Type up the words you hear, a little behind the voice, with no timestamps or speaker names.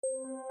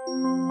Welcome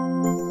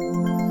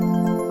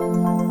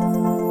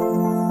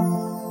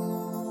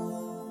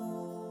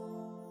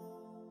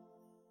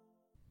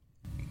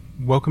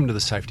to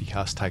the Safety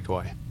Cast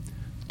Takeaway.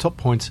 Top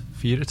points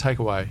for you to take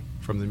away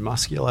from the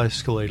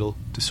musculoskeletal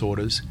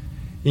disorders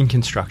in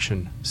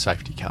construction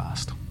safety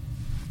cast.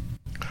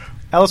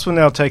 Alice will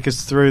now take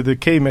us through the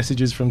key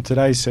messages from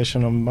today's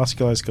session on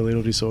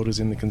musculoskeletal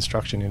disorders in the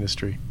construction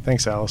industry.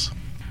 Thanks, Alice.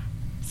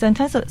 So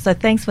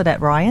thanks for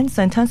that, Ryan.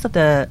 So in terms of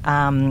the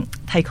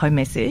take-home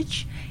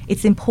message,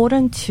 it's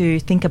important to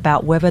think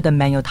about whether the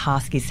manual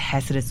task is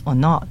hazardous or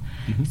not.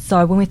 Mm-hmm.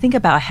 So when we think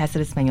about a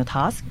hazardous manual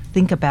task,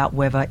 think about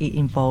whether it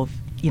involves,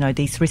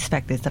 these risk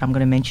factors that I'm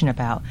going to mention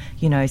about,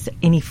 so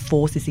any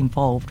forces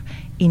involved,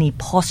 any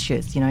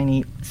postures,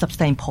 any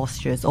sustained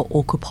postures or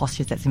awkward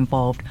postures that's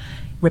involved,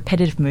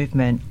 repetitive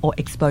movement or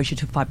exposure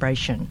to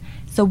vibration.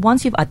 So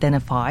once you've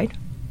identified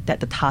that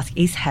the task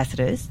is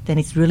hazardous, then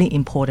it's really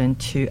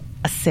important to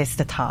assess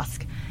the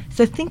task.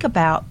 So think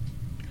about,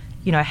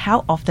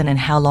 how often and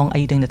how long are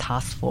you doing the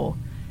task for?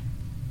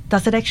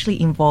 Does it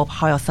actually involve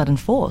high or sudden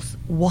force?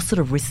 What sort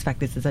of risk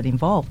factors does it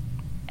involve?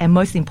 And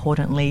most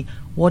importantly,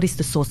 what is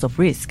the source of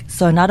risk?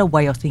 So another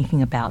way of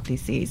thinking about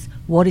this is,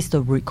 what is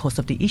the root cause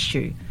of the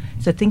issue?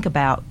 So think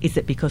about, is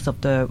it because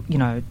of the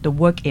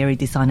work area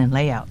design and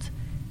layout,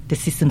 the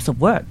systems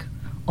of work,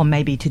 or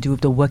maybe to do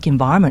with the work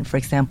environment, for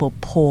example,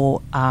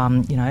 poor,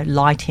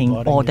 lighting,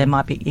 or there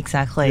might be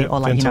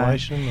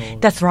ventilation.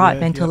 That's right,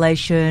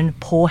 ventilation,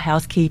 poor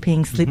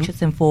housekeeping, slip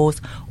trips and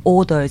falls.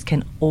 All those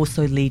can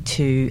also lead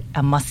to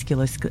a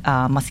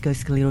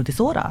musculoskeletal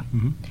disorder.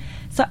 Mm-hmm.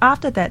 So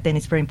after that, then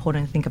it's very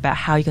important to think about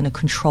how you're going to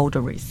control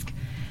the risk.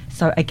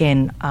 So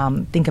again,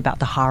 think about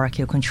the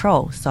hierarchy of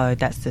control. So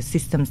that's the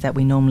systems that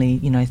we normally,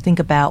 think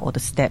about, or the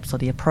steps or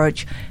the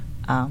approach.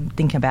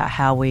 Thinking about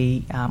how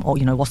we,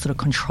 what sort of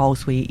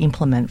controls we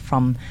implement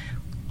from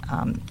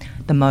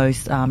the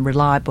most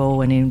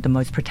reliable and in the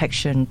most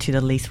protection to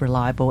the least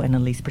reliable and the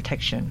least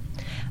protection.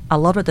 A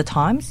lot of the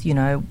times,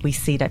 we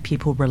see that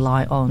people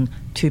rely on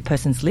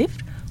two-persons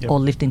lift or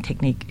lifting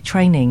technique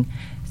training,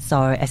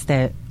 so as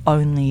their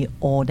only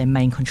or their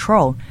main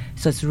control.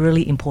 So it's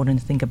really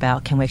important to think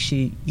about, can we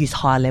actually use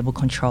higher level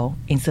control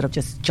instead of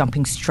just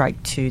jumping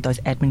straight to those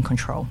admin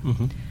control.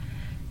 Mm-hmm.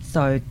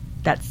 So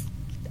that's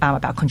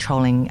about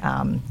controlling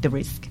the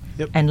risk.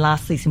 Yep. And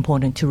lastly, it's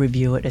important to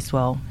review it as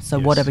well. So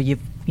whatever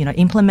you've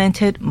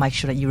implemented, make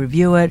sure that you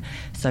review it.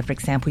 So for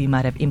example, you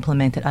might have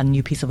implemented a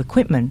new piece of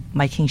equipment,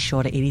 making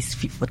sure that it is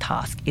fit for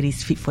task, it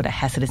is fit for the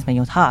hazardous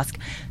manual task.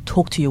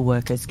 Talk to your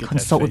workers,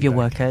 consult with your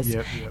workers.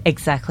 Yep.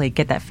 Exactly,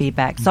 get that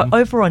feedback. Mm-hmm. So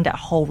overall, in that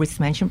whole risk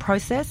management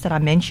process that I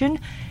mentioned,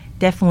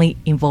 definitely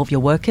involve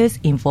your workers,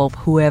 involve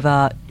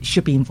whoever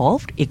should be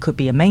involved. It could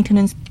be a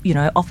maintenance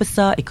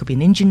officer, it could be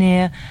an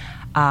engineer.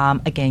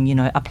 Again,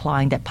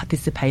 applying that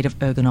participative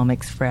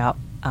ergonomics throughout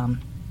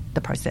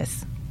the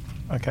process.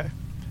 Okay.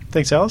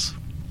 Thanks, Alice.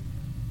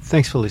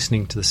 Thanks for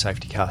listening to the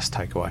Safety Cast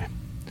Takeaway.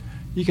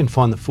 You can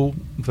find the full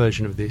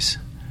version of this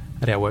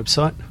at our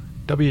website,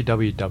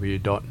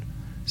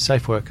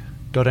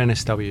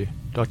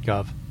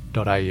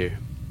 www.safework.nsw.gov.au.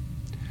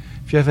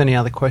 If you have any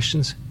other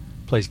questions,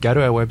 please go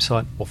to our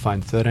website or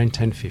phone 13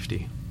 10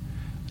 50.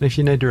 And if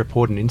you need to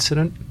report an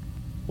incident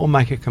or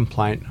make a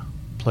complaint,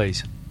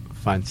 please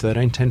phone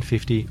 13 10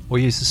 50 or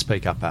use the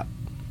Speak Up app.